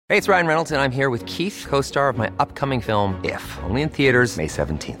Hey, it's Ryan Reynolds, and I'm here with Keith, co-star of my upcoming film, If, only in theaters May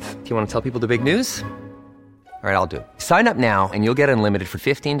 17th. Do you want to tell people the big news? All right, I'll do it. Sign up now and you'll get unlimited for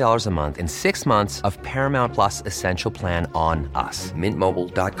 $15 a month and 6 months of Paramount Plus Essential Plan on us.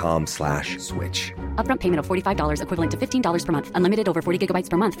 Mintmobile.com/switch. Upfront payment of $45 equivalent to $15 per month. Unlimited over 40 gigabytes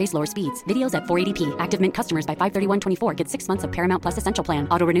per month. Face lower speeds. Videos at 480p. Active Mint customers by 531.24 get 6 months of Paramount Plus Essential Plan.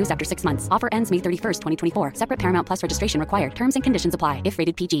 Auto renews after 6 months. Offer ends May 31st, 2024. Separate Paramount Plus registration required. Terms and conditions apply if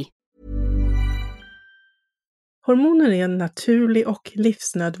rated PG. Hormoner är en naturlig och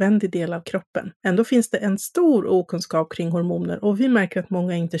livsnödvändig del av kroppen. Ändå finns det en stor okunskap kring hormoner och vi märker att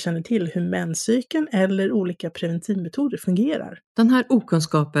många inte känner till hur menscykeln eller olika preventivmetoder fungerar. Den här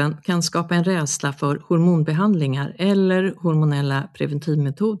okunskapen kan skapa en rädsla för hormonbehandlingar eller hormonella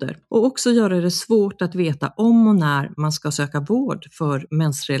preventivmetoder och också göra det svårt att veta om och när man ska söka vård för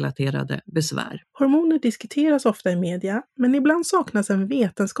mensrelaterade besvär. Hormoner diskuteras ofta i media, men ibland saknas en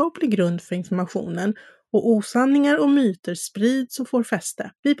vetenskaplig grund för informationen och osanningar och myter sprids och får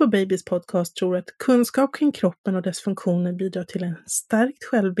fäste. Vi på Babys podcast tror att kunskap kring kroppen och dess funktioner bidrar till en stärkt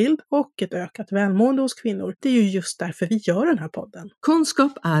självbild och ett ökat välmående hos kvinnor. Det är ju just därför vi gör den här podden.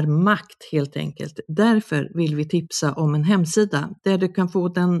 Kunskap är makt helt enkelt. Därför vill vi tipsa om en hemsida där du kan få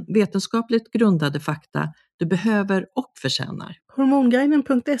den vetenskapligt grundade fakta du behöver och förtjänar.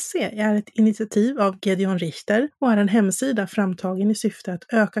 Hormonguiden.se är ett initiativ av Gedeon Richter och är en hemsida framtagen i syfte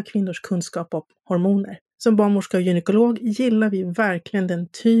att öka kvinnors kunskap om hormoner. Som barnmorska och gynekolog gillar vi verkligen den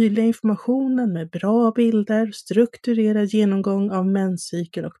tydliga informationen med bra bilder, strukturerad genomgång av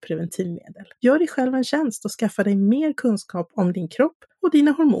menscykel och preventivmedel. Gör dig själv en tjänst och skaffa dig mer kunskap om din kropp och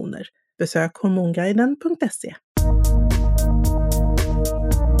dina hormoner. Besök hormonguiden.se.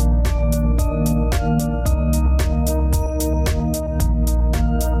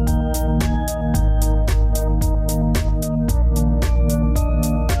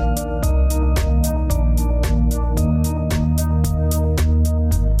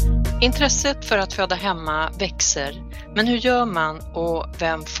 Intresset för att föda hemma växer, men hur gör man och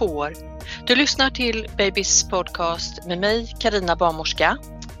vem får? Du lyssnar till Babys podcast med mig, Carina barnmorska.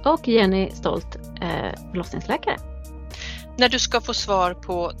 Och Jenny Stolt, förlossningsläkare. När du ska få svar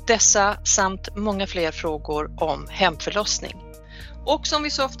på dessa samt många fler frågor om hemförlossning. Och som vi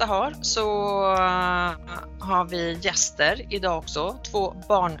så ofta har så har vi gäster idag också, 2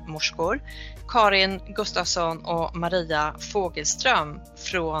 barnmorskor. Karin Gustafsson och Maria Fogelström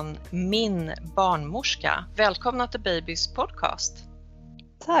från Min barnmorska. Välkomna till Babys podcast.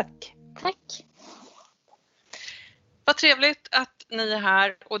 Tack. Tack. Vad trevligt att ni är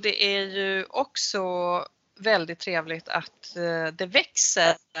här, och det är ju också väldigt trevligt att det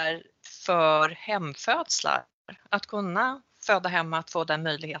växer för hemfödslar. Att kunna föda hemma, att få den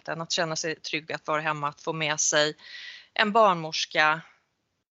möjligheten, att känna sig trygg att vara hemma, att få med sig en barnmorska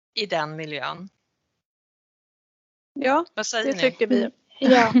i den miljön. Ja, vad säger det tycker ni? vi.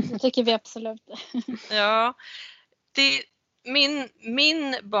 Ja, det tycker vi absolut. Ja,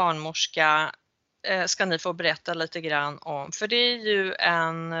 min barnmorska ska ni få berätta lite grann om. För det är ju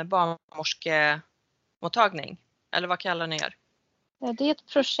en barnmorskemottagning. Eller vad kallar ni er? Det är ett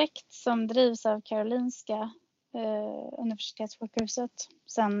projekt som drivs av Karolinska universitetssjukhuset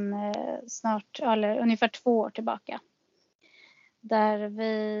sedan ungefär 2 år tillbaka. Där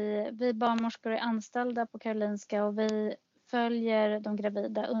vi barnmorskor är anställda på Karolinska och vi följer de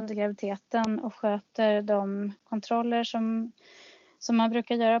gravida under graviditeten och sköter de kontroller som man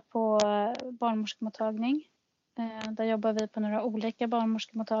brukar göra på barnmorskemottagning. Där jobbar vi på några olika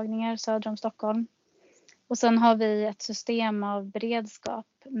barnmorskemottagningar söder om Stockholm. Och sen har vi ett system av beredskap.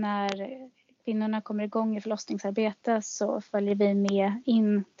 När kvinnorna kommer igång i förlossningsarbete så följer vi med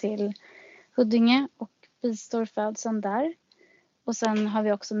in till Huddinge och bistår födseln där. Och sen har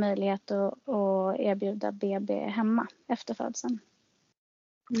vi också möjlighet att erbjuda BB hemma efter födseln.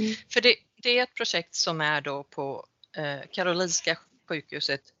 Mm. För det är ett projekt som är då på Karolinska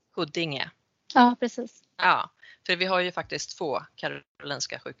sjukhuset Huddinge. Ja, precis. Ja, för vi har ju faktiskt 2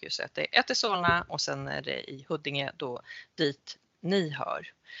 Karolinska sjukhuset. Det är ett i Solna och sen är det i Huddinge då dit ni hör.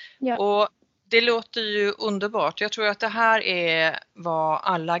 Ja. Och det låter ju underbart. Jag tror att det här är vad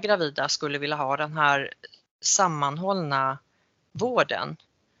alla gravida skulle vilja ha, den här sammanhållna vården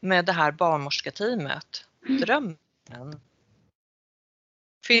med det här barnmorsketeamet. Drömmen.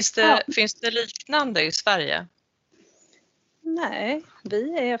 Finns det liknande i Sverige? Nej,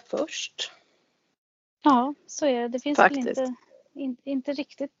 vi är först. Ja, så är det. Det finns faktiskt väl inte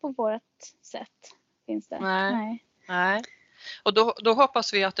riktigt på vårt sätt. Finns det? Nej. Och då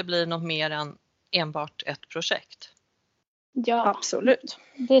hoppas vi att det blir något mer än enbart ett projekt. Ja, absolut.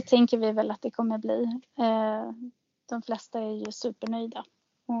 Det tänker vi väl att det kommer bli. De flesta är ju supernöjda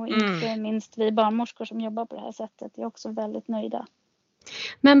Och inte minst vi barnmorskor som jobbar på det här sättet är också väldigt nöjda.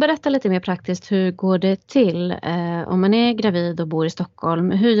 Men berätta lite mer praktiskt, hur går det till om man är gravid och bor i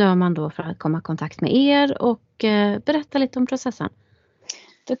Stockholm? Hur gör man då för att komma i kontakt med er, och berätta lite om processen?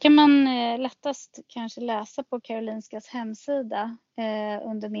 Då kan man lättast kanske läsa på Karolinskas hemsida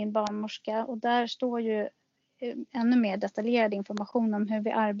under min barnmorska, och där står ju ännu mer detaljerad information om hur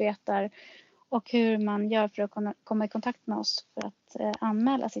vi arbetar och hur man gör för att kunna komma i kontakt med oss för att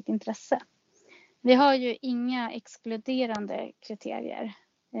anmäla sitt intresse. Vi har ju inga exkluderande kriterier,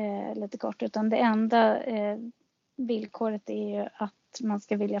 lite kort, utan det enda villkoret är ju att man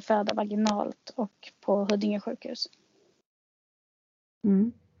ska vilja föda vaginalt och på Huddinge sjukhus.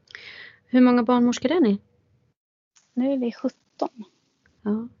 Mm. Hur många barnmorskor är ni? Nu är vi 17.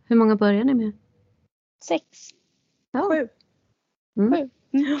 Ja. Hur många börjar ni med? 6. Ja. 7. 7.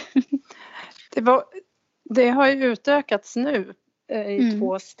 Det har ju utökats nu i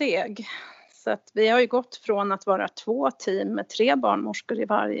 2 steg. Så att vi har ju gått från att vara 2 team med 3 barnmorskor i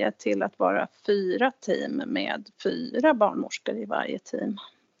varje till att vara 4 team med 4 barnmorskor i varje team.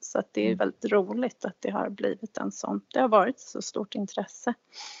 Så att det är väldigt roligt att det har blivit en sån. Det har varit så stort intresse.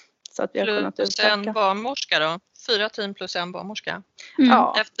 Så att vi har kunnat plus utöka. en barnmorska då? 4 team plus en barnmorska.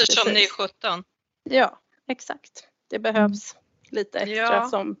 Ja, Eftersom precis. ni är 17. Ja, exakt. Det behövs lite extra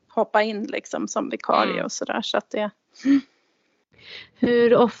som hoppa in liksom som vikarie och sådär. Så att det...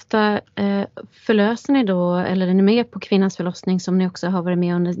 Hur ofta förlöser ni då, eller är ni med på kvinnans förlossning som ni också har varit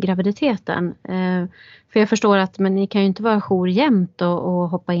med under graviditeten? För jag förstår att men ni kan ju inte vara jour jämt och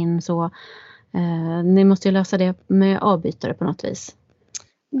hoppa in så. Ni måste ju lösa det med avbytare på något vis.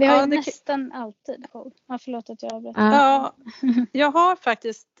 Vi har nästan alltid jour. Ja, förlåt att jag avbryter. Ja, jag har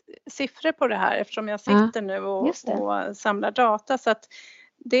faktiskt siffror på det här eftersom jag sitter nu och samlar data. Så att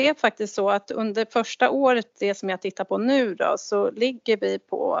det är faktiskt så att under första året, det som jag tittar på nu då, så ligger vi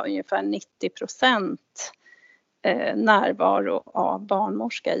på ungefär 90% närvaro av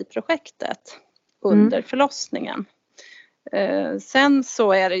barnmorska i projektet under förlossningen. Sen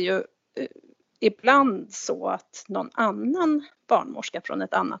så är det ju ibland så att någon annan barnmorska från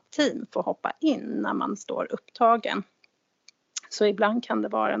ett annat team får hoppa in när man står upptagen. Så ibland kan det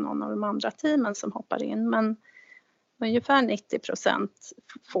vara någon av de andra teamen som hoppar in, men ungefär 90%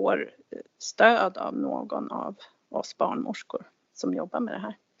 får stöd av någon av oss barnmorskor som jobbar med det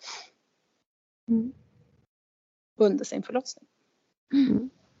här under sin förlossning.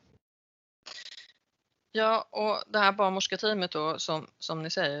 Ja, och det här barnmorsketeamet då som ni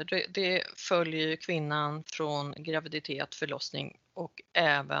säger, det följer ju kvinnan från graviditet, förlossning och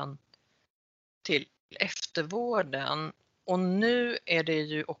även till eftervården. Och nu är det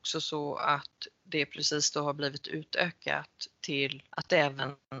ju också så att det precis då har blivit utökat till att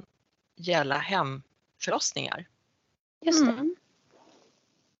även gälla hemförlossningar. Just det.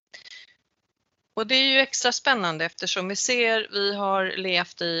 Och det är ju extra spännande eftersom vi har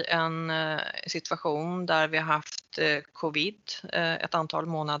levt i en situation där vi har haft covid ett antal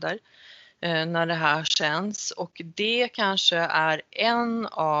månader när det här känns, och det kanske är en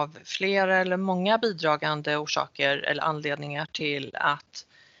av flera eller många bidragande orsaker eller anledningar till att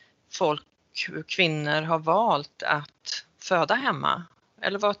kvinnor har valt att föda hemma.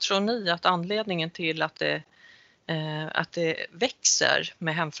 Eller vad tror ni att anledningen till att det växer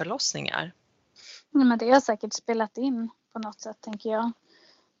med hemförlossningar? Ja, men det har säkert spelat in på något sätt, tänker jag.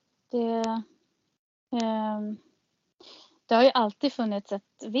 Det har ju alltid funnits ett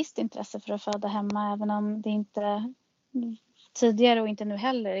visst intresse för att föda hemma, även om det inte tidigare och inte nu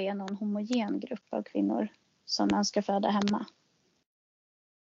heller är någon homogen grupp av kvinnor som önskar föda hemma.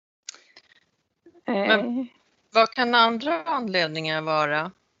 Men vad kan andra anledningar vara?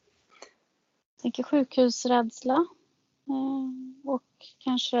 Jag tänker sjukhusrädsla och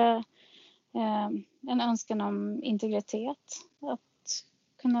kanske en önskan om integritet. Att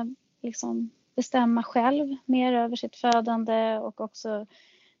kunna liksom bestämma själv mer över sitt födande och också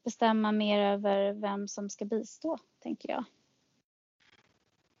bestämma mer över vem som ska bistå, tänker jag.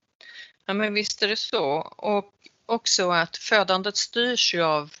 Ja, men visst är det så. Och också att födandet styrs ju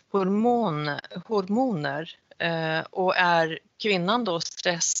av hormoner. Och är kvinnan då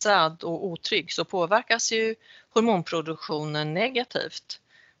stressad och otrygg så påverkas ju hormonproduktionen negativt.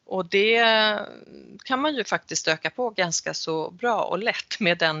 Och det kan man ju faktiskt öka på ganska så bra och lätt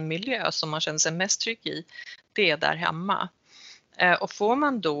med den miljö som man känner sig mest trygg i. Det är där hemma. Och får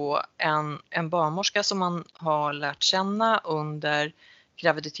man då en barnmorska som man har lärt känna under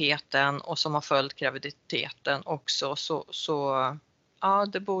graviditeten och som har följt graviditeten också, så ja,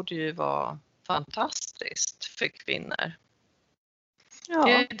 det borde ju vara fantastiskt för kvinnor. Ja.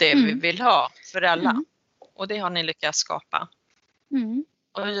 Det är det vi vill ha för alla. Och det har ni lyckats skapa.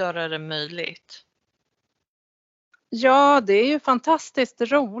 och göra det möjligt? Ja, det är ju fantastiskt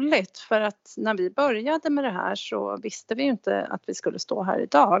roligt, för att när vi började med det här så visste vi ju inte att vi skulle stå här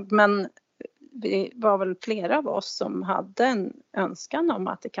idag. Men vi var väl flera av oss som hade en önskan om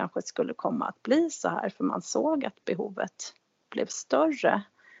att det kanske skulle komma att bli så här, för man såg att behovet blev större.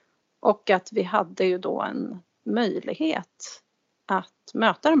 Och att vi hade ju då en möjlighet att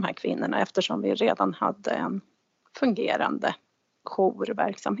möta de här kvinnorna, eftersom vi redan hade en fungerande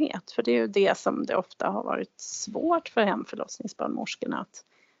jourverksamhet. För det är ju det som det ofta har varit svårt för hemförlossningsbarnmorskorna,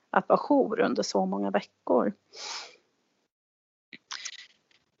 att vara jour under så många veckor.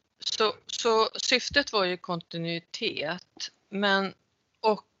 Så syftet var ju kontinuitet,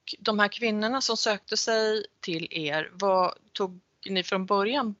 och de här kvinnorna som sökte sig till er, tog ni från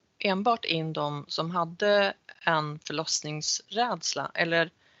början enbart in de som hade en förlossningsrädsla,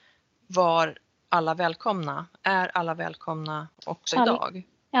 eller var alla välkomna? Är alla välkomna också idag?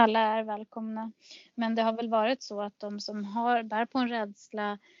 Alla är välkomna. Men det har väl varit så att de som bär på en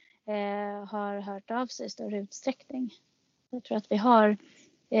rädsla har hört av sig i större utsträckning. Jag tror att vi har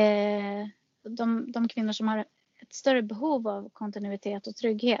de kvinnor som har ett större behov av kontinuitet och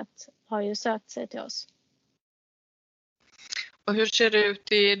trygghet har ju sökt sig till oss. Och hur ser det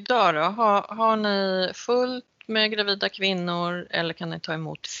ut idag då? Har ni fullt med gravida kvinnor, eller kan ni ta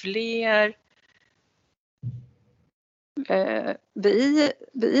emot fler?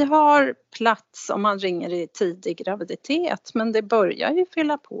 Vi har plats om man ringer i tidig graviditet, men det börjar ju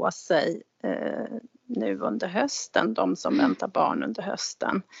fylla på sig nu under hösten, de som väntar barn under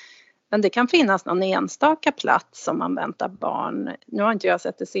hösten. Men det kan finnas någon enstaka plats om man väntar barn. Nu har inte jag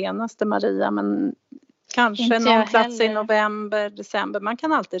sett det senaste, Maria, men kanske någon plats i november, december. Man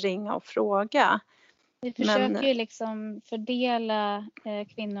kan alltid ringa och fråga. Vi försöker ju liksom fördela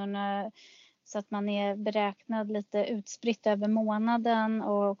kvinnorna så att man är beräknad lite utspritt över månaden,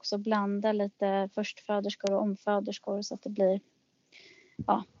 och också blanda lite förstföderskor och omföderskor så att det blir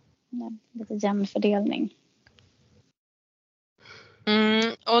lite jämn fördelning.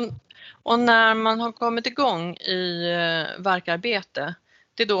 Och när man har kommit igång i verkarbete,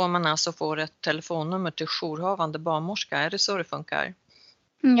 det är då man alltså får ett telefonnummer till jourhavande barnmorska. Är det så det funkar?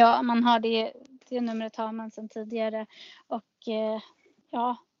 Ja, man har det numret har man sedan tidigare, och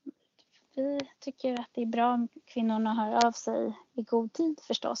vi tycker att det är bra om kvinnorna hör av sig i god tid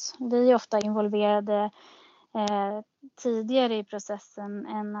förstås. Vi är ofta involverade tidigare i processen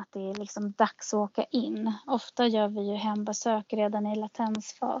än att det är liksom dags att åka in. Ofta gör vi ju hembesök redan i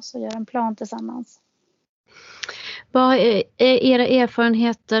latensfas och gör en plan tillsammans. Vad är era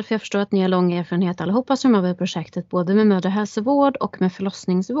erfarenheter, för jag förstår att ni har lång erfarenhet allihopa som har med projektet, både med mödrahälsovård och med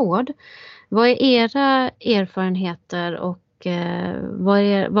förlossningsvård. Vad är era erfarenheter och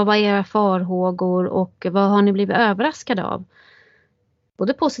vad var era farhågor och vad har ni blivit överraskade av?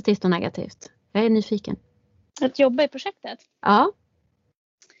 Både positivt och negativt. Jag är nyfiken. Att jobba i projektet? Ja.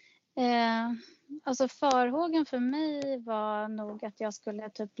 Alltså farhågan för mig var nog att jag skulle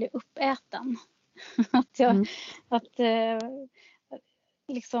typ bli uppäten.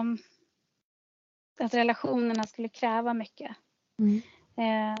 Att relationerna skulle kräva mycket.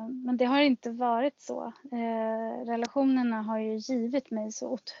 Men det har inte varit så. Relationerna har ju givit mig så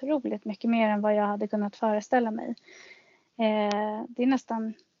otroligt mycket mer än vad jag hade kunnat föreställa mig. Det är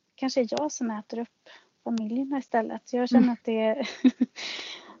nästan kanske jag som äter upp familjerna istället. Jag känner att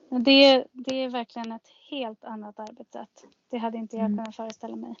det är verkligen ett helt annat arbetssätt. Det hade inte jag kunnat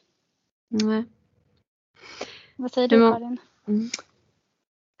föreställa mig. Nej. Vad säger du, Karin?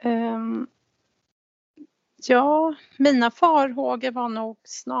 Ja, mina farhågor var nog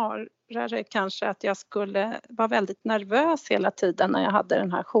snarare kanske att jag skulle vara väldigt nervös hela tiden när jag hade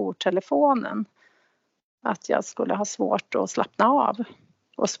den här jourtelefonen. Att jag skulle ha svårt att slappna av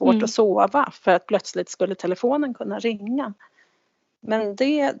och svårt att sova, för att plötsligt skulle telefonen kunna ringa. Men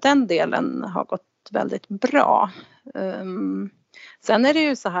den delen har gått väldigt bra. Sen är det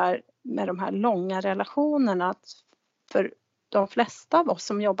ju så här med de här långa relationerna, att för de flesta av oss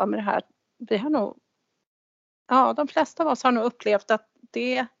som jobbar med det här, de flesta av oss har nog upplevt att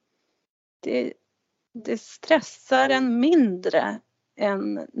det stressar en mindre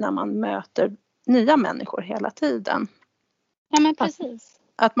än när man möter nya människor hela tiden. Ja, men precis.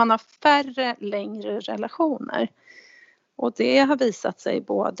 Att man har färre längre relationer. Och det har visat sig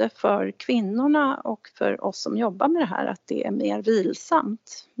både för kvinnorna och för oss som jobbar med det här att det är mer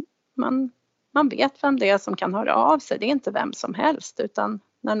vilsamt. Man vet vem det är som kan höra av sig. Det är inte vem som helst, utan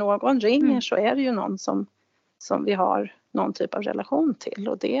när någon ringer så är det ju någon som vi har någon typ av relation till.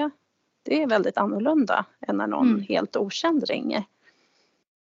 Och det är väldigt annorlunda än när någon helt okänd ringer.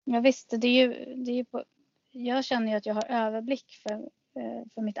 Ja visst, det är ju jag känner ju att jag har överblick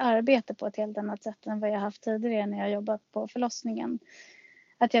för mitt arbete på ett helt annat sätt än vad jag haft tidigare när jag jobbat på förlossningen.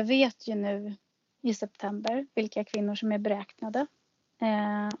 Att jag vet ju nu i september vilka kvinnor som är beräknade.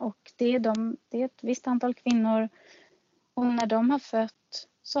 Och det är ett visst antal kvinnor, och när de har fött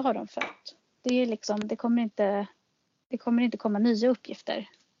så har de fött. Det är liksom, det kommer inte komma nya uppgifter.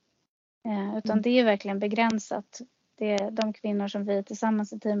 Utan det är verkligen begränsat. Det är de kvinnor som vi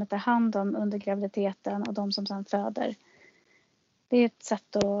tillsammans i teamet tar hand om under graviditeten och de som sedan föder. Det är ett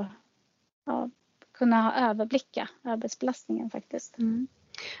sätt att kunna överblicka arbetsbelastningen faktiskt. Mm.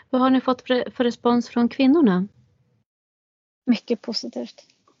 Vad har ni fått för respons från kvinnorna? Mycket positivt.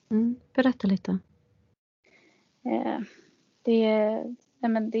 Berätta lite. Det är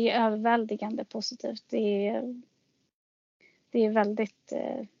överväldigande positivt. Det är väldigt...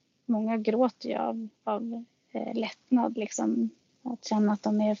 Många gråter ju av lättnad. Liksom, att känna att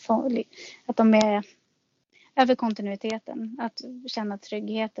de är över kontinuiteten. Att känna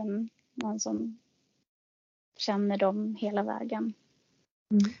tryggheten. Någon som känner dem hela vägen.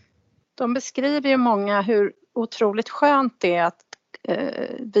 De beskriver ju många hur otroligt skönt det är att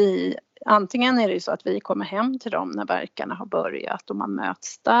vi, antingen är det ju så att vi kommer hem till dem när verkarna har börjat och man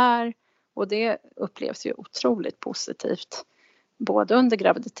möts där, och det upplevs ju otroligt positivt både under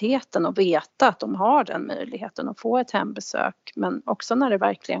graviditeten och veta att de har den möjligheten att få ett hembesök, men också när det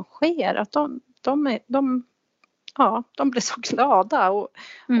verkligen sker att de blir så glada och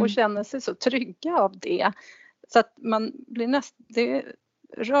känner sig så trygga av det, så att man blir det är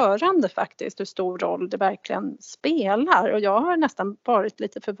rörande faktiskt hur stor roll det verkligen spelar, och jag har nästan varit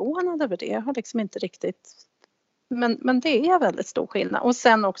lite förvånad över det. Jag har liksom inte riktigt, men det är väldigt stor skillnad. Och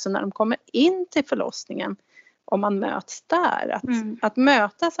sen också när de kommer in till förlossningen, om man möts där, att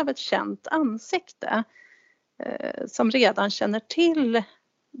mötas av ett känt ansikte som redan känner till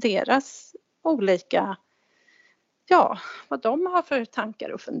deras olika, vad de har för tankar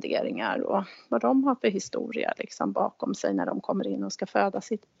och funderingar och vad de har för historia liksom bakom sig när de kommer in och ska föda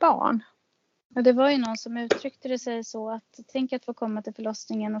sitt barn. Och det var ju någon som uttryckte det sig så att tänk att få komma till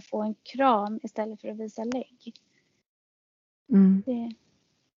förlossningen och få en kram istället för att visa lägg.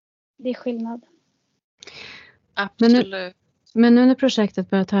 Det är skillnad. Absolut. Men nu när projektet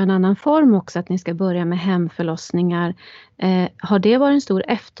börjar ta en annan form också, att ni ska börja med hemförlossningar, har det varit en stor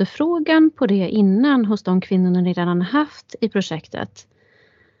efterfrågan på det innan hos de kvinnorna ni redan haft i projektet?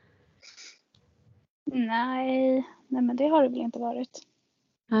 Nej, men det har det väl inte varit.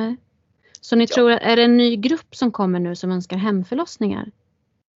 Nej. Så ni tror att är det en ny grupp som kommer nu som önskar hemförlossningar?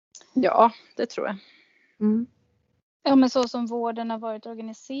 Ja, det tror jag. Ja, men så som vården har varit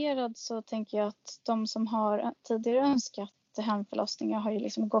organiserad så tänker jag att de som har tidigare önskat hemförlossningar har ju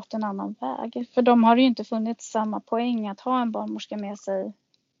liksom gått en annan väg. För de har ju inte funnit samma poäng att ha en barnmorska med sig,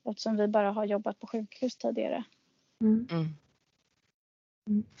 eftersom vi bara har jobbat på sjukhus tidigare.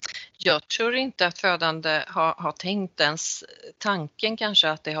 Jag tror inte att födande har tänkt ens tanken kanske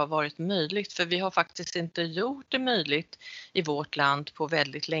att det har varit möjligt, för vi har faktiskt inte gjort det möjligt i vårt land på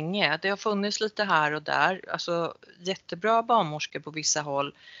väldigt länge. Det har funnits lite här och där, alltså jättebra barnmorskor på vissa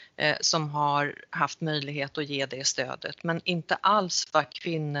håll som har haft möjlighet att ge det stödet, men inte alls vad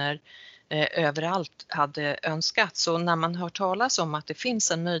kvinnor överallt hade önskat. Så när man hör talas om att det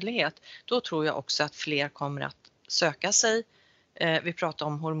finns en möjlighet, då tror jag också att fler kommer att söka sig. Vi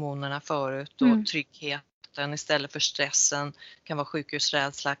pratade om hormonerna förut och tryggheten istället för stressen. Kan vara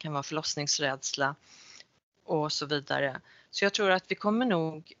sjukhusrädsla, kan vara förlossningsrädsla och så vidare. Så jag tror att vi kommer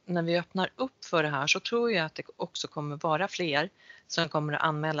nog, när vi öppnar upp för det här, så tror jag att det också kommer vara fler som kommer att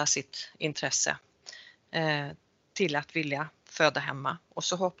anmäla sitt intresse till att vilja föda hemma. Och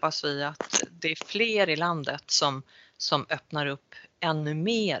så hoppas vi att det är fler i landet som öppnar upp ännu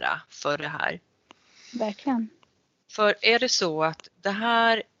mera för det här. Verkligen. För är det så att det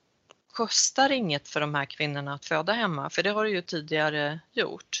här kostar inget för de här kvinnorna att föda hemma? För det har det ju tidigare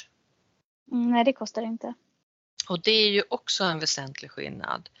gjort. Nej, det kostar inte. Och det är ju också en väsentlig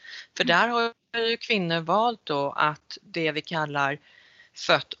skillnad. För där har ju kvinnor valt då att det vi kallar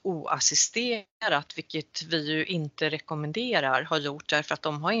fött oassisterat, vilket vi ju inte rekommenderar, har gjort därför att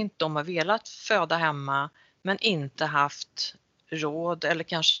de har velat föda hemma men inte haft råd eller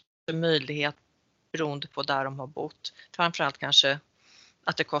kanske möjlighet beroende på där de har bott. Framförallt kanske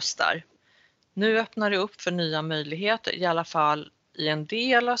att det kostar. Nu öppnar det upp för nya möjligheter, i alla fall i en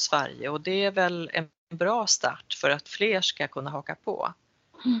del av Sverige, och det är väl en bra start för att fler ska kunna haka på.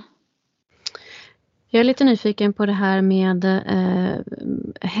 Jag är lite nyfiken på det här med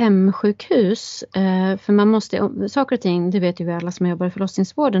hemsjukhus. För man måste, saker och ting, det vet ju vi alla som jobbar i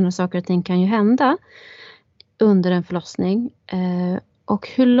förlossningsvården, och saker och ting kan ju hända under en förlossning. Och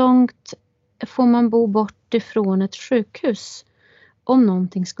hur långt får man bo bort ifrån ett sjukhus om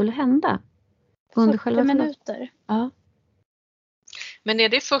någonting skulle hända. Under 40 minuter? Ja. Men är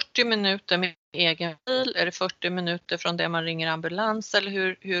det 40 minuter med egen bil? Är det 40 minuter från det man ringer ambulans? Eller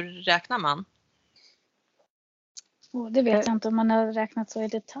hur räknar man? Det vet jag inte om man har räknat så i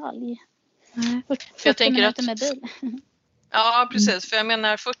detalj. 40 minuter med bil. Ja, precis. För jag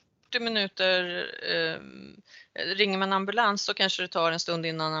menar 40 minuter ringer man ambulans så kanske det tar en stund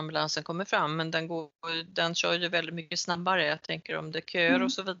innan ambulansen kommer fram. Men den kör ju väldigt mycket snabbare. Jag tänker om det är köer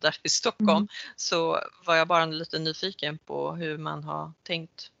och så vidare i Stockholm. Så var jag bara lite nyfiken på hur man har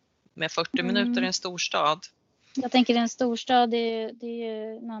tänkt med 40 minuter i en storstad. Jag tänker en storstad, det är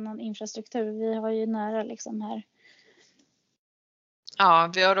ju en annan infrastruktur. Vi har ju nära liksom här.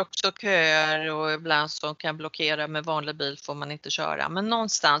 Ja, vi har också köer och ibland som kan blockera. Med vanlig bil får man inte köra. Men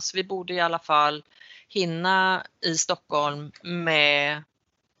någonstans, vi borde i alla fall hinna i Stockholm med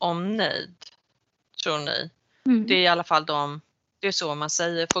omnejd, tror ni? Det är i alla fall det är så man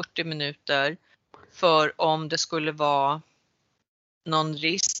säger, 40 minuter. För om det skulle vara någon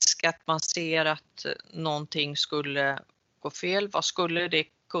risk att man ser att någonting skulle gå fel, vad skulle det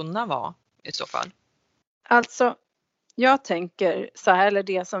kunna vara i så fall? Alltså, jag tänker så här, eller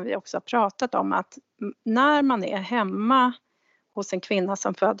det som vi också har pratat om, att när man är hemma hos en kvinna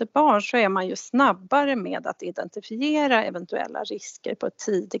som föder barn så är man ju snabbare med att identifiera eventuella risker på ett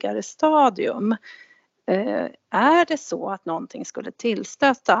tidigare stadium. Är det så att någonting skulle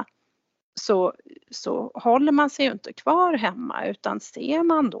tillstöta så håller man sig ju inte kvar hemma, utan ser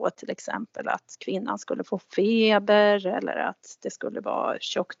man då till exempel att kvinnan skulle få feber eller att det skulle vara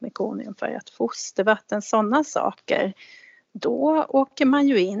tjockt mekoniumfärgat fostervatten, sådana saker, då åker man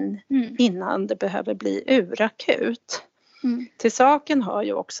ju in innan det behöver bli urakut. Till saken hör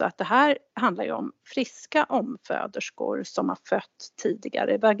ju också att det här handlar ju om friska omföderskor som har fött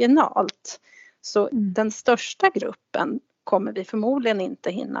tidigare vaginalt. Så den största gruppen kommer vi förmodligen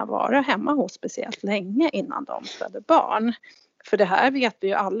inte hinna vara hemma hos speciellt länge innan de föder barn. För det här vet vi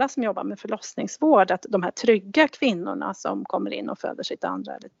ju alla som jobbar med förlossningsvård, att de här trygga kvinnorna som kommer in och föder sitt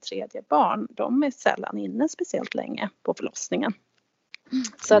andra eller tredje barn, de är sällan inne speciellt länge på förlossningen.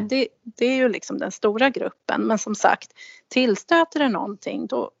 Så det är ju liksom den stora gruppen. Men som sagt, tillstöter det någonting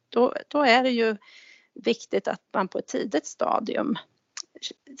då är det ju viktigt att man på ett tidigt stadium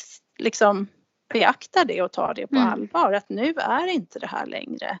liksom beaktar det och tar det på allvar. Att nu är inte det här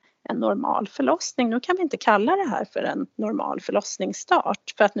längre en normal förlossning. Nu kan vi inte kalla det här för en normal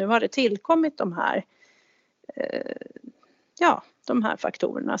förlossningsstart. För att nu har det tillkommit de här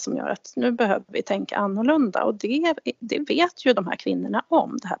faktorerna som gör att nu behöver vi tänka annorlunda. Och det vet ju de här kvinnorna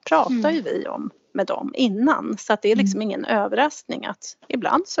om. Det här pratar ju vi om med dem innan. Så att det är liksom ingen överraskning att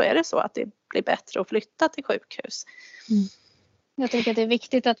ibland så är det så att det blir bättre att flytta till sjukhus. Jag tycker att det är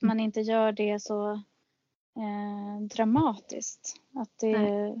viktigt att man inte gör det så dramatiskt. Att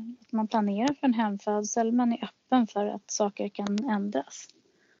man planerar för en hemfödsel, man är öppen för att saker kan ändras.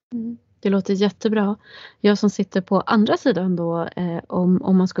 Det låter jättebra. Jag som sitter på andra sidan då,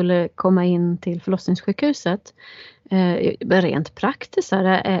 om man skulle komma in till förlossningssjukhuset, rent praktiskt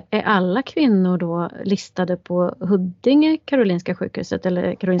är alla kvinnor då listade på Huddinge Karolinska sjukhuset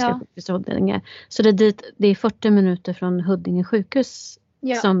eller Karolinska sjukhuset Huddinge. Så det är 40 minuter från Huddinge sjukhus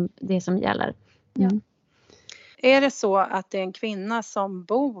som det som gäller. Är det så att det är en kvinna som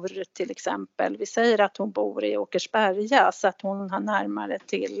bor till exempel, vi säger att hon bor i Åkersberga så att hon har närmare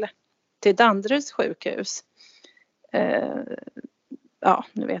till Danderyds sjukhus.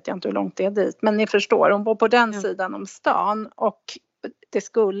 Nu vet jag inte hur långt det är dit, men ni förstår, hon bor på den sidan om stan och det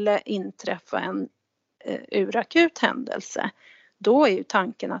skulle inträffa en urakut händelse. Då är ju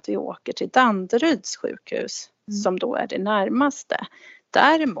tanken att vi åker till Danderyds sjukhus som då är det närmaste.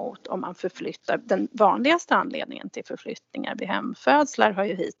 Däremot om man förflyttar, den vanligaste anledningen till förflyttningar vid hemfödslar har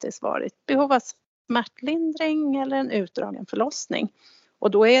ju hittills varit behov av smärtlindring eller en utdragen förlossning.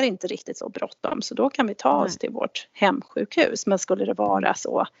 Och då är det inte riktigt så bråttom, så då kan vi ta oss till vårt hemsjukhus. Men skulle det vara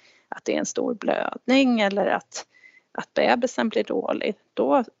så att det är en stor blödning eller att bebisen blir dålig,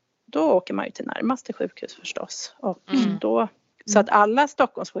 då åker man ju till närmaste sjukhus förstås. Och så att alla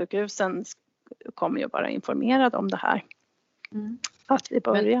Stockholmssjukhusen kommer ju vara informerade om det här. Att vi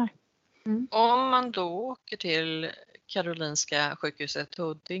börjar. Om man då åker till Karolinska sjukhuset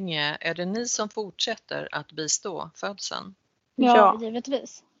Huddinge, är det ni som fortsätter att bistå födseln? Ja,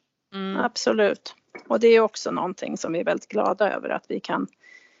 givetvis. Absolut. Och det är också någonting som vi är väldigt glada över att vi kan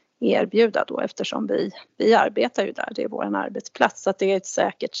erbjuda då, eftersom vi arbetar ju där, det är vår arbetsplats. Så att det är ett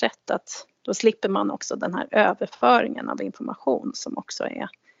säkert sätt att då slipper man också den här överföringen av information som också är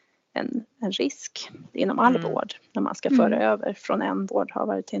en risk inom all vård när man ska föra över från en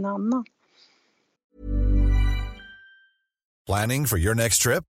vårdhavare till en annan. Planning for your next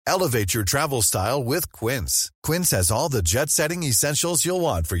trip? Elevate your travel style with Quince. Quince has all the jet-setting essentials you'll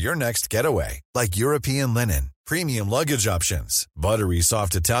want for your next getaway, like European linen, premium luggage options, buttery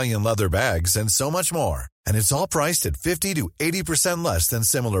soft Italian leather bags, and so much more. And it's all priced at 50 to 80% less than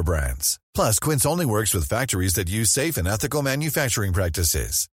similar brands. Plus, Quince only works with factories that use safe and ethical manufacturing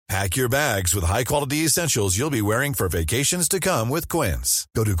practices. Pack your bags with high-quality essentials you'll be wearing for vacations to come with Quince.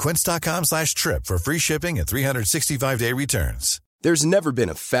 Go to quince.com/trip for free shipping and 365-day returns. There's never been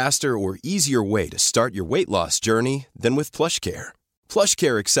a faster or easier way to start your weight loss journey than with PlushCare.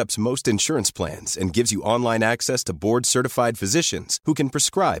 PlushCare accepts most insurance plans and gives you online access to board-certified physicians who can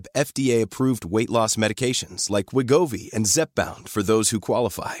prescribe FDA-approved weight loss medications like Wegovy and Zepbound for those who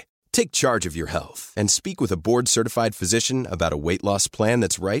qualify. Take charge of your health and speak with a board-certified physician about a weight loss plan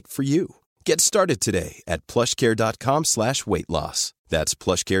that's right for you. Get started today at plushcare.com/weightloss. That's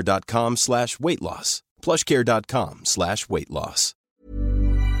plushcare.com/weightloss. plushcare.com/weightloss.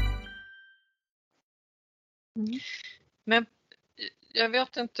 Men jag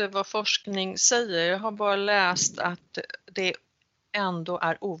vet inte vad forskning säger. Jag har bara läst att det ändå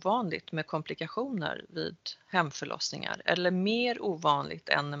är ovanligt med komplikationer vid hemförlossningar. Eller mer ovanligt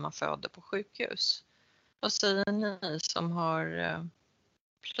än när man föder på sjukhus. Vad säger ni som har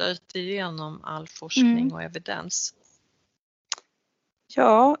plöjt igenom all forskning och evidens?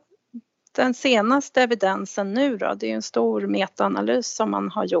 Ja, den senaste evidensen nu då, det är en stor metaanalys som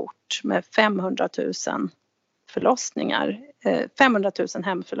man har gjort med 500 000 förlossningar, 500 000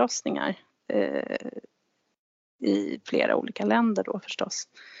 hemförlossningar i flera olika länder då förstås.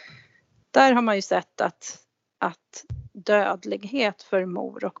 Där har man ju sett att dödlighet för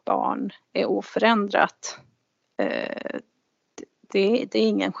mor och barn är oförändrat. Det är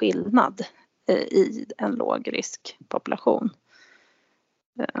ingen skillnad i en lågriskpopulation.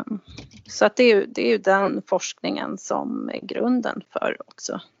 Så att det är ju den forskningen som är grunden för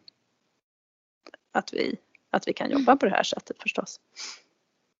också att vi kan jobba på det här sättet förstås.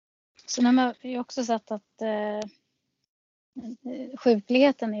 Så när man ju också sett att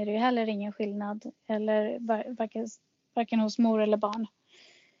sjukligheten är det ju heller ingen skillnad eller varken hos mor eller barn.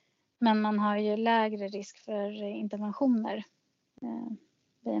 Men man har ju lägre risk för interventioner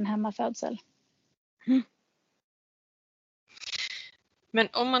vid en hemmafödsel. Men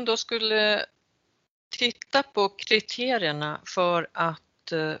om man då skulle titta på kriterierna för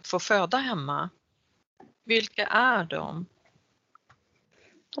att få föda hemma, vilka är de?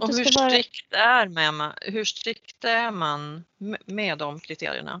 Och hur strikt är man med de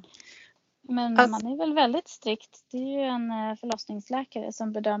kriterierna? Men man är väl väldigt strikt. Det är ju en förlossningsläkare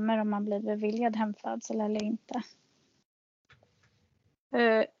som bedömer om man blir beviljad hemfödsel eller inte.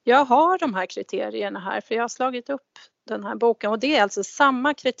 Jag har de här kriterierna här för jag har slagit upp den här boken och det är alltså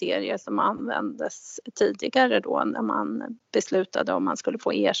samma kriterier som användes tidigare då när man beslutade om man skulle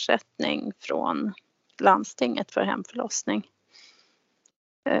få ersättning från landstinget för hemförlossning.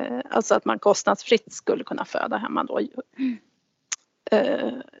 Alltså att man kostnadsfritt skulle kunna föda hemma då.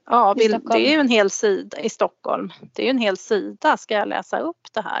 Ja, det är ju en hel sida i Stockholm. Det är ju en hel sida. Ska jag läsa upp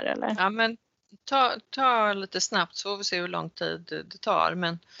det här eller? Ja, men ta lite snabbt så får vi se hur lång tid det tar.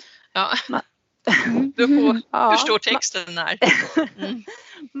 Men ja, du får förstå texten där.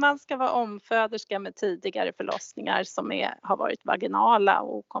 Man ska vara omföderska med tidigare förlossningar som har varit vaginala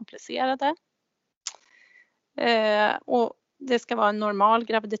och komplicerade. Och det ska vara en normal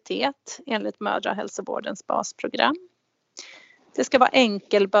graviditet enligt mödrahälsovårdens basprogram. Det ska vara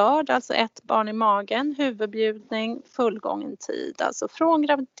enkelbörd, alltså ett barn i magen, huvudbjudning, fullgången tid. Alltså från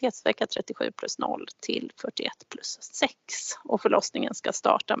graviditetsvecka 37+0 till 41+6. Och förlossningen ska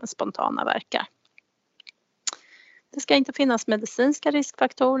starta med spontana verkar. Det ska inte finnas medicinska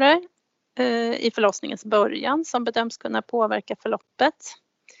riskfaktorer i förlossningens början som bedöms kunna påverka förloppet.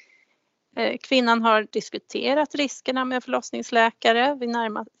 Kvinnan har diskuterat riskerna med förlossningsläkare vid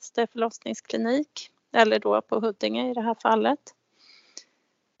närmaste förlossningsklinik. Eller då på Huddinge i det här fallet.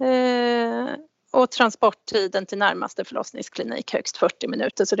 Och transporttiden till närmaste förlossningsklinik högst 40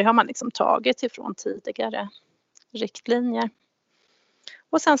 minuter. Så det har man liksom tagit ifrån tidigare riktlinjer.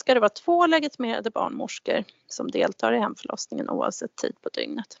 Och sen ska det vara 2 legitimerade barnmorskor som deltar i hemförlossningen oavsett tid på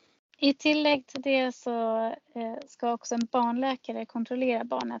dygnet. I tillägg till det så ska också en barnläkare kontrollera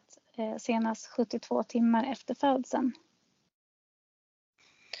barnet senast 72 timmar efter födseln.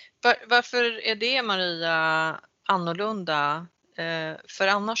 Varför är det, Maria, annorlunda? För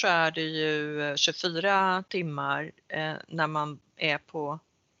annars är det ju 24 timmar när man är på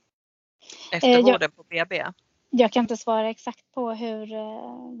eftervården på BB. Jag kan inte svara exakt på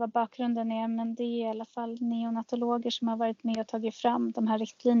vad bakgrunden är, men det är i alla fall neonatologer som har varit med och tagit fram de här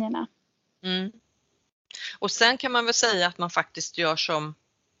riktlinjerna. Och sen kan man väl säga att man faktiskt gör som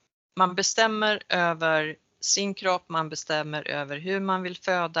man bestämmer över sin kropp, man bestämmer över hur man vill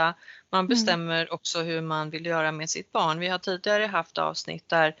föda, man bestämmer också hur man vill göra med sitt barn. Vi har tidigare haft avsnitt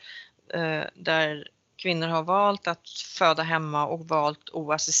där kvinnor har valt att föda hemma och valt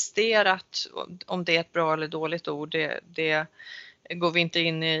oassisterat. Om det är ett bra eller dåligt ord, det går vi inte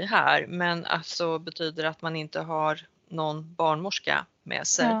in i här, men alltså betyder att man inte har någon barnmorska med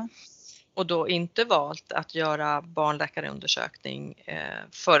sig. Ja. Och då inte valt att göra barnläkarundersökning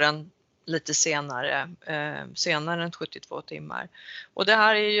förrän lite senare än 72 timmar. Och det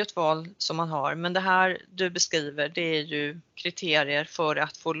här är ju ett val som man har, men det här du beskriver, det är ju kriterier för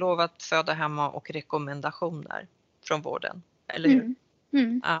att få lov att föda hemma och rekommendationer från vården, eller hur?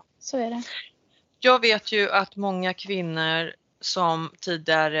 Ja. Så är det. Jag vet ju att många kvinnor som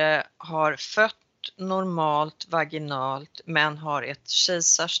tidigare har fött normalt vaginalt men har ett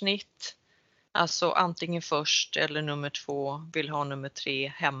kejsarsnitt, alltså antingen först eller nummer 2, vill ha nummer 3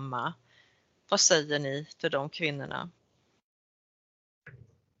 hemma. Vad säger ni till de kvinnorna?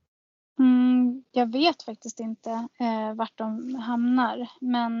 Jag vet faktiskt inte vart de hamnar,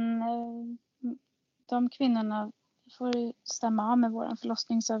 men de kvinnorna får stämma av med vår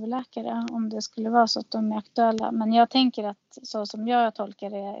förlossningsöverläkare om det skulle vara så att de är aktuella. Men jag tänker att så som jag tolkar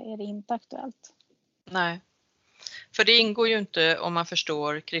det är det inte aktuellt. Nej, för det ingår ju inte, om man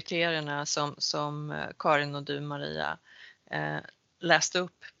förstår kriterierna som Karin och du, Maria, läste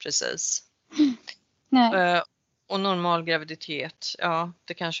upp precis. Nej. Och normal graviditet, ja,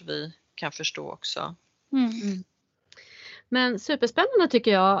 det kanske vi kan förstå också. Men superspännande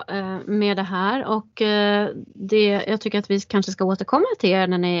tycker jag med det här, och jag tycker att vi kanske ska återkomma till er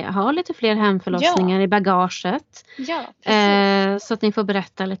när ni har lite fler hemförlossningar i bagaget. Ja, precis. Så att ni får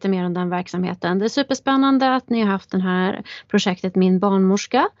berätta lite mer om den verksamheten. Det är superspännande att ni har haft det här projektet Min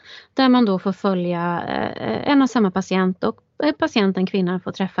barnmorska, där man då får följa en och samma patient, och patienten, kvinnan,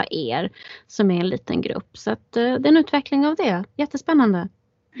 får träffa er som är en liten grupp. Så att det är en utveckling av det. Jättespännande.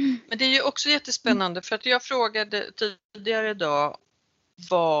 Men det är ju också jättespännande, för att jag frågade tidigare idag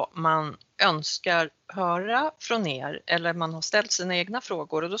vad man önskar höra från er, eller man har ställt sina egna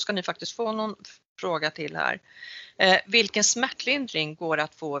frågor, och då ska ni faktiskt få någon fråga till här. Vilken smärtlindring går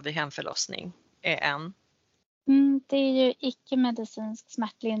att få vid hemförlossning är en? Det är ju icke-medicinsk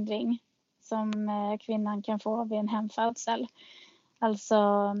smärtlindring som kvinnan kan få vid en hemfödsel. Alltså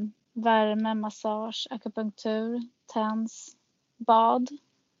värme, massage, akupunktur, TENS, bad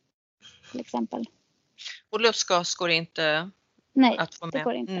till exempel. Och lustgas går inte att få med? Nej, det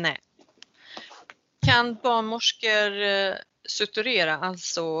går inte. Nej. Kan barnmorskor suturera,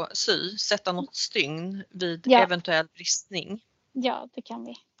 alltså sätta något stygn vid eventuell bristning? Ja, det kan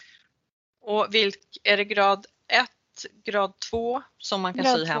vi. Och är det grad 1, grad 2 som man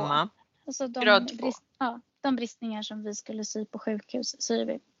kan sy hemma? Alltså grad 2. De bristningar som vi skulle sy på sjukhus syr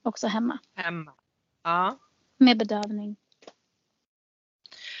vi också hemma. Hemma, ja. Med bedövning.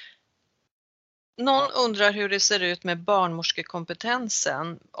 Någon undrar hur det ser ut med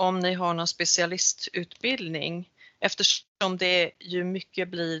barnmorskekompetensen, om ni har någon specialistutbildning, eftersom det ju mycket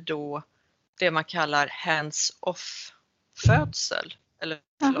blir då det man kallar hands-off födsel eller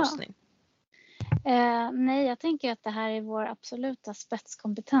förlossning. Nej, jag tänker att det här är vår absoluta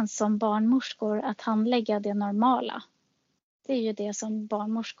spetskompetens som barnmorskor, att handlägga det normala. Det är ju det som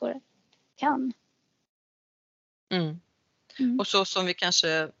barnmorskor kan. Och så som vi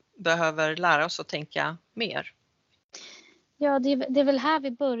kanske behöver lära oss att tänka mer. Ja, det är väl här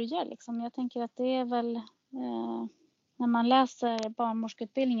vi börjar liksom. Jag tänker att det är väl när man läser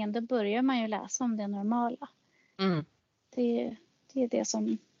barnmorskeutbildningen, då börjar man ju läsa om det normala. Det är det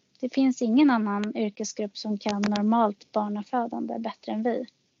som, det finns ingen annan yrkesgrupp som kan normalt barnafödande bättre än vi.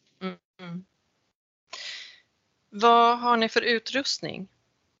 Vad har ni för utrustning?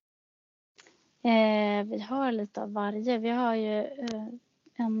 Vi har lite av varje. Vi har ju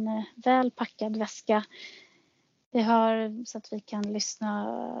en väl packad väska. Vi har så att vi kan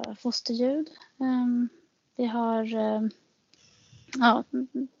lyssna fosterljud. Vi har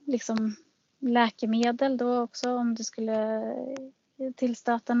liksom läkemedel då också om det skulle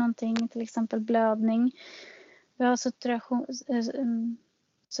tillstöta någonting, till exempel blödning. Vi har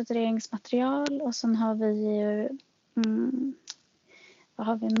sutureringsmaterial, och sen har vi ju vad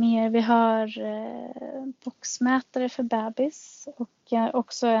har vi mer? Vi har boxmätare för bebis, och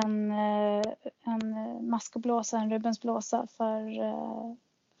också en maskoblåsa, en Rubensblåsa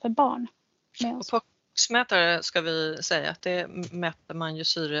för barn. Och boxmätare ska vi säga att det mäter man ju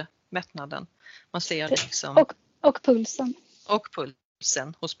syremättnaden. Man ser liksom. Och pulsen. Och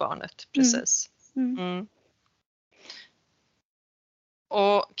pulsen hos barnet, precis.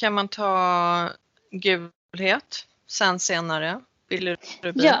 Och kan man ta gula gulhet sen senare?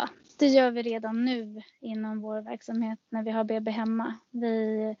 Bilirubin? Ja, det gör vi redan nu inom vår verksamhet när vi har BB hemma.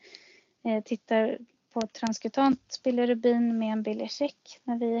 Vi tittar på transkutant bilirubin med en bilircheck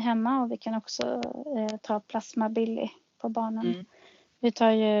när vi är hemma, och vi kan också ta plasmabilly på barnen. Vi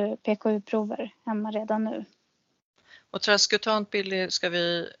tar ju PKU-prover hemma redan nu. Och transkutant billy ska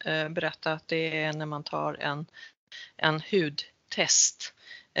vi berätta att det är när man tar en hudtest,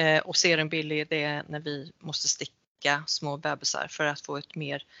 och serum-billy det är när vi måste sticka små bebisar för att få ett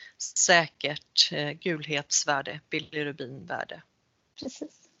mer säkert gulhetsvärde, bilirubinvärde.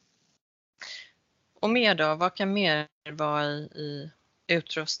 Precis. Och mer då, vad kan mer vara i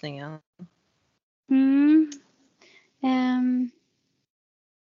utrustningen?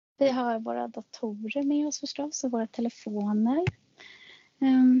 Vi har våra datorer med oss förstås och våra telefoner.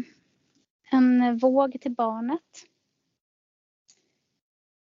 En våg till barnet.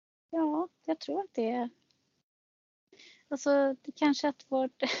 Ja, jag tror att det är... Alltså, det kanske att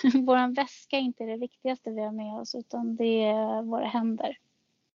vår väska inte är det viktigaste vi har med oss, utan det är våra händer.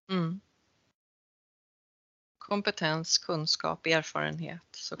 Kompetens, kunskap, erfarenhet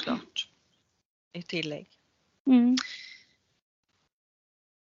såklart i tillägg.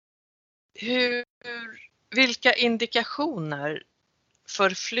 Vilka indikationer för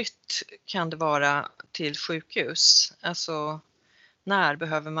flytt kan det vara till sjukhus? Alltså när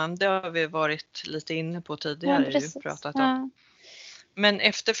behöver man? Det har vi varit lite inne på tidigare. Pratat om. Ja. Men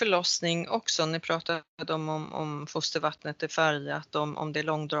efter förlossning också, ni pratade om fostervattnet är färgat, om det är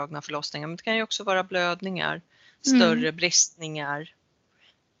långdragna förlossningar. Men det kan ju också vara blödningar, större bristningar.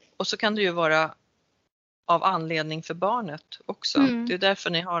 Och så kan det ju vara av anledning för barnet också. Det är därför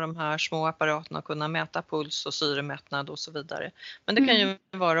ni har de här små apparaterna att kunna mäta puls och syremättnad och så vidare. Men det kan ju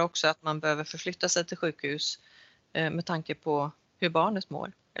vara också att man behöver förflytta sig till sjukhus med tanke på hur barnet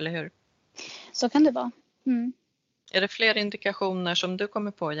mår, eller hur? Så kan det vara. Är det fler indikationer som du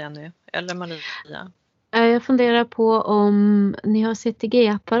kommer på, Jenny eller Maria? Jag funderar på om ni har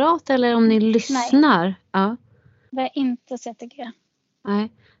CTG-apparat eller om ni lyssnar. Nej. Ja. Vi har inte CTG.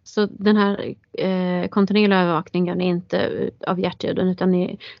 Nej, så den här kontinuerliga övervakningen är inte av hjärtljuden, utan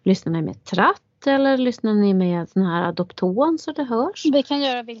ni lyssnar med tratt eller lyssnar ni med sån här adopton så det hörs? Vi kan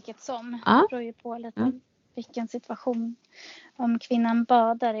göra vilket som. Ja. Det beror ju på lite vilken situation. Om kvinnan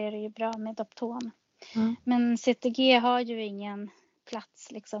badar är det ju bra med adopton. Men CTG har ju ingen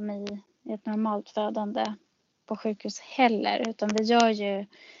plats liksom i ett normalt födande på sjukhus heller, utan vi gör ju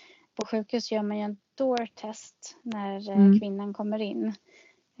på sjukhus gör man ju en door-test när kvinnan kommer in,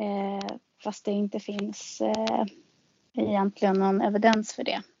 fast det inte finns egentligen någon evidens för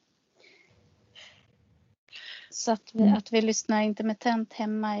det. Så att vi lyssnar intermittent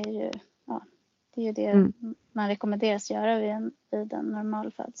hemma är ju, det är ju det man rekommenderas göra vid en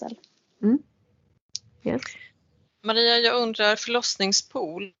normal födsel. Yes. Maria, jag undrar,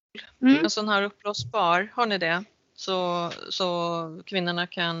 förlossningspool, en sån här uppblåsbar, har ni det? Så kvinnorna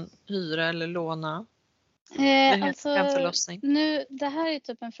kan hyra eller låna alltså, en förlossning. Nu, det här är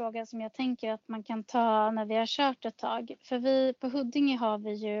typ en fråga som jag tänker att man kan ta när vi har kört ett tag. För vi på Huddinge har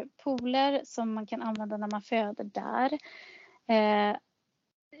vi ju pooler som man kan använda när man föder där.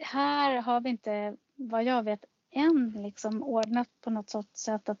 Här har vi inte, vad jag vet, än liksom ordnat på något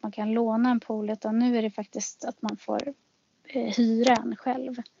sätt att man kan låna en pool, utan nu är det faktiskt att man får hyra en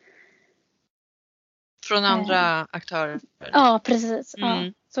själv. Från andra aktörer? Ja, precis.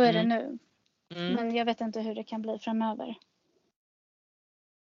 Ja, så är det nu. Men jag vet inte hur det kan bli framöver.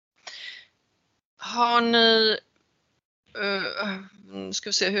 Har ni, ska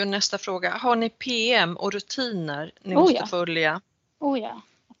vi se hur nästa fråga, har ni PM och rutiner ni måste följa? Ja,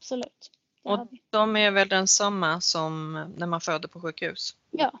 absolut. Och de är väl densamma som när man föder på sjukhus?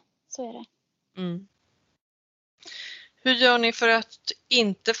 Ja, så är det. Hur gör ni för att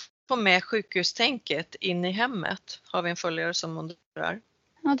inte få med sjukhustänket in i hemmet? Har vi en följare som undrar.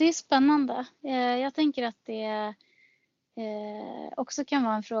 Ja, det är spännande. Jag tänker att det också kan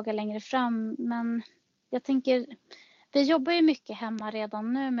vara en fråga längre fram. Men jag tänker, vi jobbar ju mycket hemma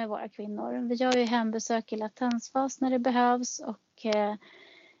redan nu med våra kvinnor. Vi gör ju hembesök i latensfas när det behövs, och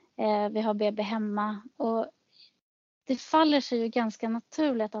vi har BB hemma. Och det faller sig ju ganska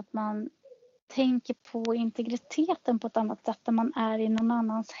naturligt att man tänker på integriteten på ett annat sätt när man är i någon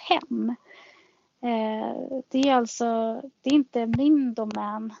annans hem. Det är inte min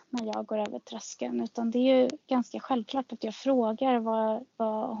domän när jag går över tröskeln, utan det är ju ganska självklart att jag frågar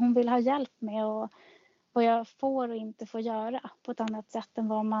vad hon vill ha hjälp med och vad jag får och inte får göra på ett annat sätt än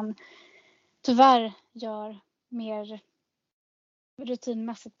vad man tyvärr gör mer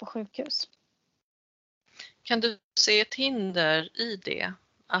rutinmässigt på sjukhus. Kan du se ett hinder i det?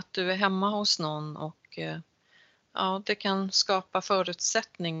 Att du är hemma hos någon och och ja, det kan skapa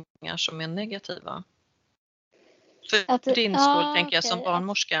förutsättningar som är negativa. För din skull tänker jag som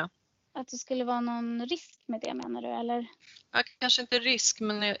barnmorska. Att det skulle vara någon risk med det, menar du, eller? Ja, kanske inte risk,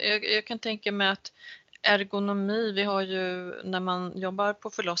 men jag kan tänka mig att ergonomi, vi har ju när man jobbar på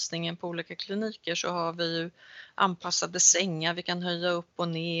förlossningen på olika kliniker så har vi ju anpassade sängar, vi kan höja upp och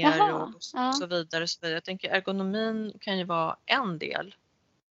ner och så vidare. Så jag tänker ergonomin kan ju vara en del.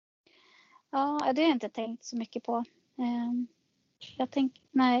 Ja, det har jag inte tänkt så mycket på. Jag tänker,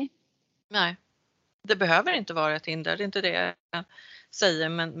 nej. Nej, det behöver inte vara ett hinder, det är inte det jag säger,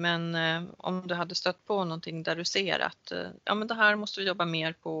 men om du hade stött på någonting där du ser att ja, men det här måste vi jobba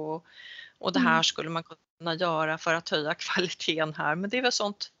mer på och det här skulle man kunna göra för att höja kvaliteten här, men det är väl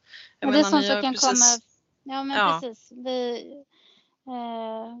sånt. Det är sånt som kan komma. Ja, men precis.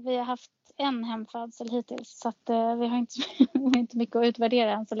 Vi har haft en hemfödsel hittills, så att vi har inte mycket att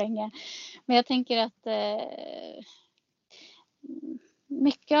utvärdera än så länge. Men jag tänker att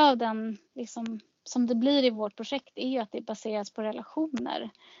mycket av den liksom, som det blir i vårt projekt är ju att det baseras på relationer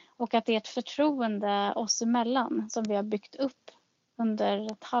och att det är ett förtroende oss emellan som vi har byggt upp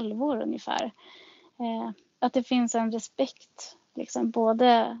under ett halvår ungefär. Att det finns en respekt liksom, åt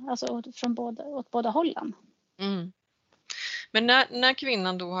båda hållen. Mm. Men när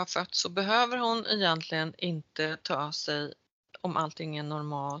kvinnan då har fött så behöver hon egentligen inte ta sig, om allting är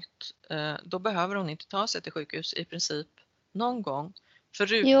normalt, då behöver hon inte ta sig till sjukhus i princip någon gång.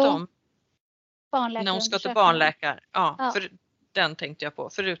 Förutom när hon ska till barnläkare. Ja. För den tänkte jag på.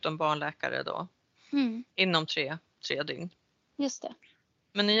 Förutom barnläkare då. Inom tre dygn. Just det.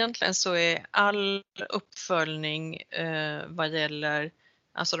 Men egentligen så är all uppföljning vad gäller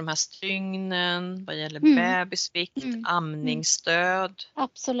alltså de här stygnen, vad gäller bebisvikt, amningsstöd.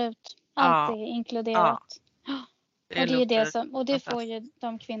 Absolut. Allt är inkluderat. Ja. Och det är det som, och det får ju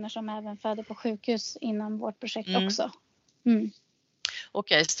de kvinnor som även föder på sjukhus inom vårt projekt också.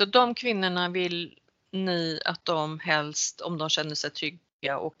 Okej, så de kvinnorna vill ni att de helst, om de känner sig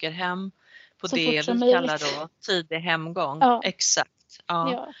trygga, åker hem på så det vi kallar då tidig hemgång. Ja. Exakt.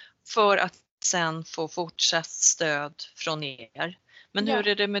 Ja. För att sen få fortsatt stöd från er. Men hur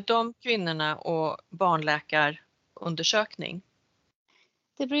är det med de kvinnorna och barnläkarundersökning?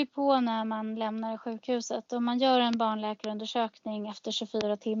 Det beror på när man lämnar sjukhuset. Om man gör en barnläkarundersökning efter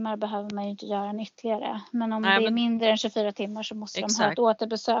 24 timmar behöver man ju inte göra en ytterligare. Men om det är mindre än 24 timmar så måste de ha ett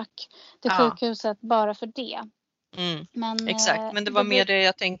återbesök till sjukhuset bara för det. Exakt, men det var mer det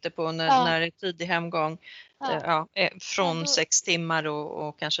jag tänkte på när det är tidig hemgång. Från 6 timmar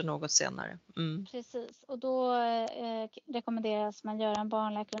och kanske något senare. Precis, och då rekommenderas man göra en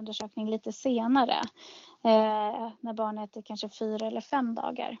barnläkarundersökning lite senare. När barnet är kanske 4 eller 5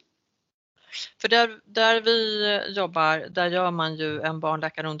 dagar. För där vi jobbar, där gör man ju en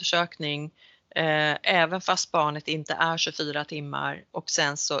barnläkarundersökning även fast barnet inte är 24 timmar och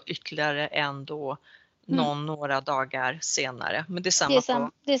sen så ytterligare en då några dagar senare. Men det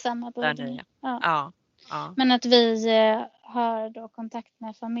är samma på Huddinge. Ja. Men att vi har då kontakt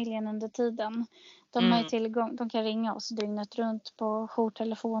med familjen under tiden. De har ju tillgång, de kan ringa oss dygnet runt på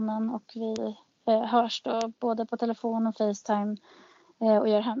jourtelefonen och vi hörs då både på telefon och FaceTime och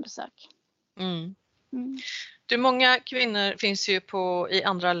gör hembesök. Du, många kvinnor finns ju i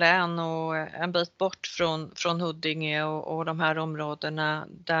andra län och en bit bort från Huddinge och de här områdena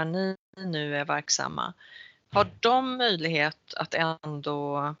där ni nu är verksamma. Har de möjlighet att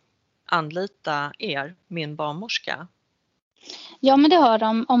ändå anlita min barnmorska? Ja, men det har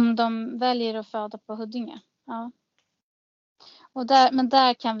de om de väljer att föda på Huddinge. Ja. Men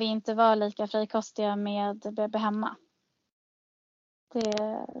där kan vi inte vara lika frikostiga med BB hemma.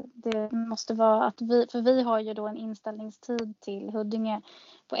 Det måste vara att för vi har ju då en inställningstid till Huddinge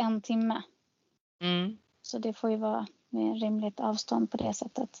på 1 timme. Så det får ju vara med rimligt avstånd på det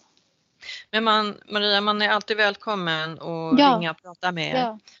sättet. Men Maria, man är alltid välkommen att ringa och prata med er.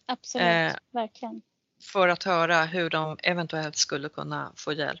 Ja, absolut. Verkligen. För att höra hur de eventuellt skulle kunna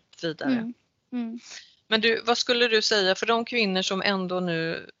få hjälp vidare. Men du, vad skulle du säga för de kvinnor som ändå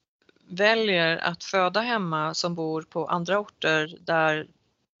nu väljer att föda hemma som bor på andra orter där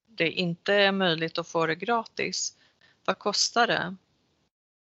det inte är möjligt att få det gratis? Vad kostar det?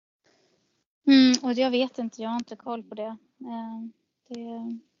 Och jag vet inte, jag har inte koll på det.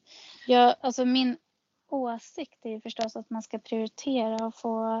 Alltså min åsikt är ju förstås att man ska prioritera och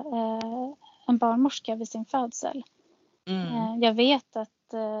få en barnmorska vid sin födsel. Jag vet att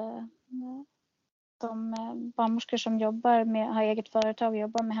de barnmorskor som har eget företag och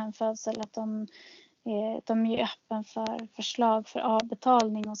jobbar med hemfödsel, att de är öppen för förslag för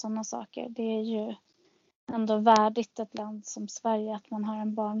avbetalning och sådana saker. Det är ju ändå värdigt ett land som Sverige att man har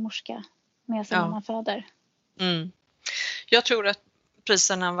en barnmorska. med sig när man föder. Jag tror att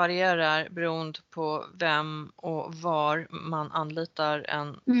priserna varierar beroende på vem och var man anlitar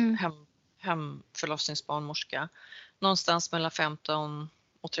en hemförlossningsbarnmorska. Någonstans mellan 15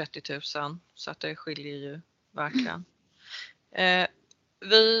 och 30 000, så att det skiljer ju verkligen.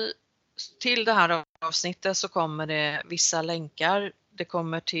 Till det här avsnittet så kommer det vissa länkar. Det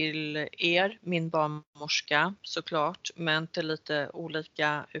kommer till er, min barnmorska såklart, men till lite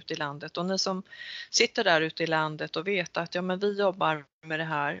olika ute i landet. Och ni som sitter där ute i landet och vet att men vi jobbar med det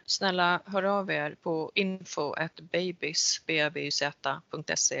här, snälla hör av er på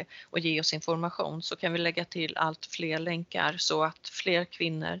info@babys.se och ge oss information, så kan vi lägga till allt fler länkar så att fler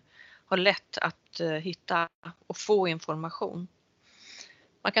kvinnor har lätt att hitta och få information.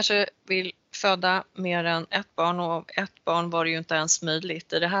 Man kanske vill föda mer än ett barn, och ett barn var det ju inte ens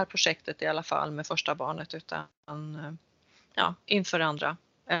möjligt i det här projektet i alla fall med första barnet, utan inför andra,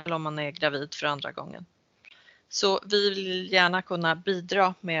 eller om man är gravid för andra gången. Så vi vill gärna kunna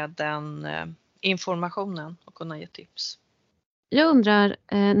bidra med den informationen och kunna ge tips. Jag undrar,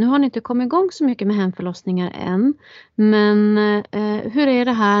 nu har ni inte kommit igång så mycket med hemförlossningar än, men hur är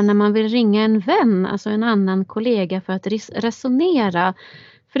det här när man vill ringa en vän, alltså en annan kollega, för att resonera?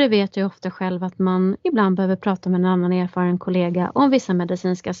 För det vet jag ofta själv att man ibland behöver prata med en annan erfaren kollega om vissa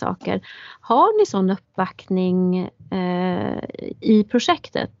medicinska saker. Har ni sån uppbackning i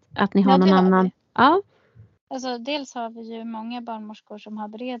projektet? Att ni har någon annan? Ja. Alltså, dels har vi ju många barnmorskor som har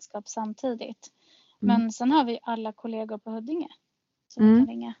beredskap samtidigt. Men sen har vi alla kollegor på Huddinge som vi kan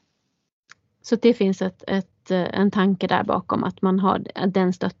ringa. Så det finns en tanke där bakom att man har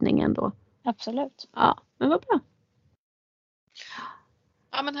den stöttningen då? Absolut. Ja, men vad bra.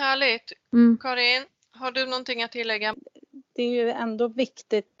 Ja, men härligt. Karin, har du någonting att tillägga? Det är ju ändå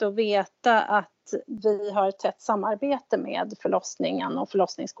viktigt att veta att vi har ett tätt samarbete med förlossningen och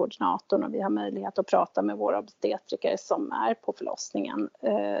förlossningskoordinatorn, och vi har möjlighet att prata med våra obstetriker som är på förlossningen.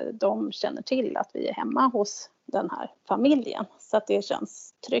 De känner till att vi är hemma hos den här familjen, så att det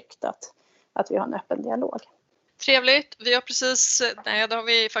känns tryggt att vi har en öppen dialog. Trevligt. Vi har det har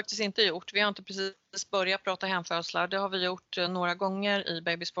vi faktiskt inte gjort. Vi har inte precis börjat prata hemfödslar. Det har vi gjort några gånger i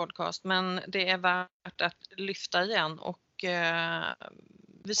Babys podcast, men det är värt att lyfta igen, och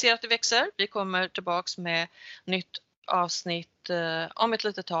vi ser att det växer. Vi kommer tillbaks med nytt avsnitt om ett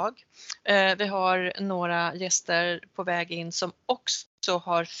litet tag. Vi har några gäster på väg in som också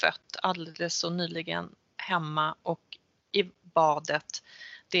har fött alldeles så nyligen hemma och i badet.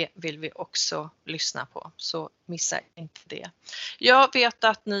 Det vill vi också lyssna på, så missa inte det. Jag vet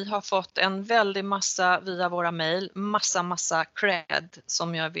att ni har fått en väldig massa via våra mejl, massa cred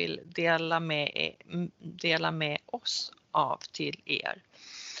som jag vill dela med oss av till er.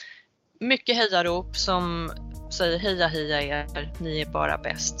 Mycket hejarop som säger heja er, ni är bara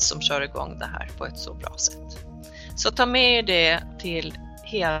bäst som kör igång det här på ett så bra sätt. Så ta med er det till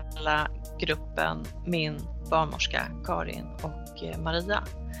hela gruppen, min barnmorska Karin och Maria.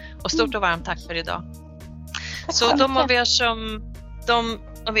 Och stort och varmt tack för idag. Så de av er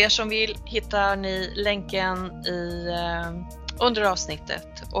som vill hittar ni länken under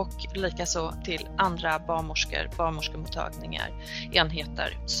avsnittet, och likaså till andra barnmorskemottagningar,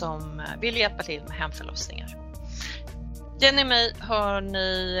 enheter som vill hjälpa till med hemförlossningar. Jenny och mig hör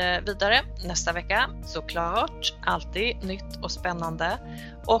ni vidare nästa vecka, såklart. Alltid nytt och spännande.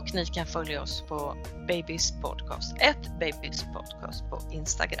 Och ni kan följa oss på Babys podcast, Babys podcast på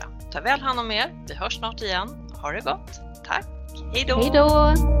Instagram. Ta väl hand om er. Vi hörs snart igen. Ha det gott. Tack. Hej då. Hej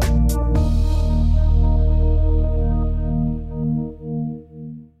då.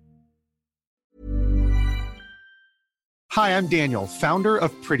 Hi, I'm Daniel, founder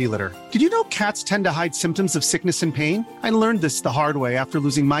of Pretty Litter. Did you know cats tend to hide symptoms of sickness and pain? I learned this the hard way after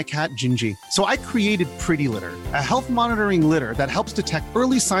losing my cat, Gingy. So I created Pretty Litter, a health monitoring litter that helps detect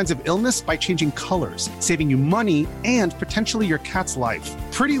early signs of illness by changing colors, saving you money and potentially your cat's life.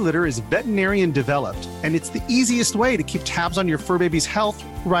 Pretty Litter is veterinarian developed, and it's the easiest way to keep tabs on your fur baby's health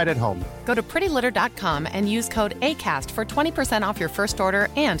right at home. Go to prettylitter.com and use code ACAST for 20% off your first order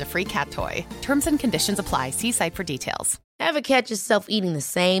and a free cat toy. Terms and conditions apply. See site for details. Ever catch yourself eating the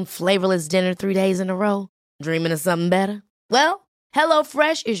same flavorless dinner 3 days in a row? Dreaming of something better? Well,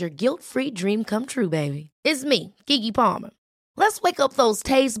 HelloFresh is your guilt-free dream come true, baby. It's me, Keke Palmer. Let's wake up those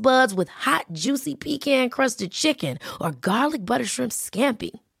taste buds with hot, juicy pecan-crusted chicken or garlic butter shrimp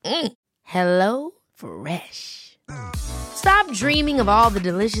scampi. Hello Fresh. Stop dreaming of all the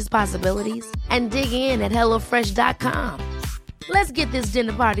delicious possibilities and dig in at HelloFresh.com. Let's get this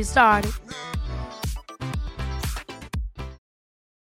dinner party started.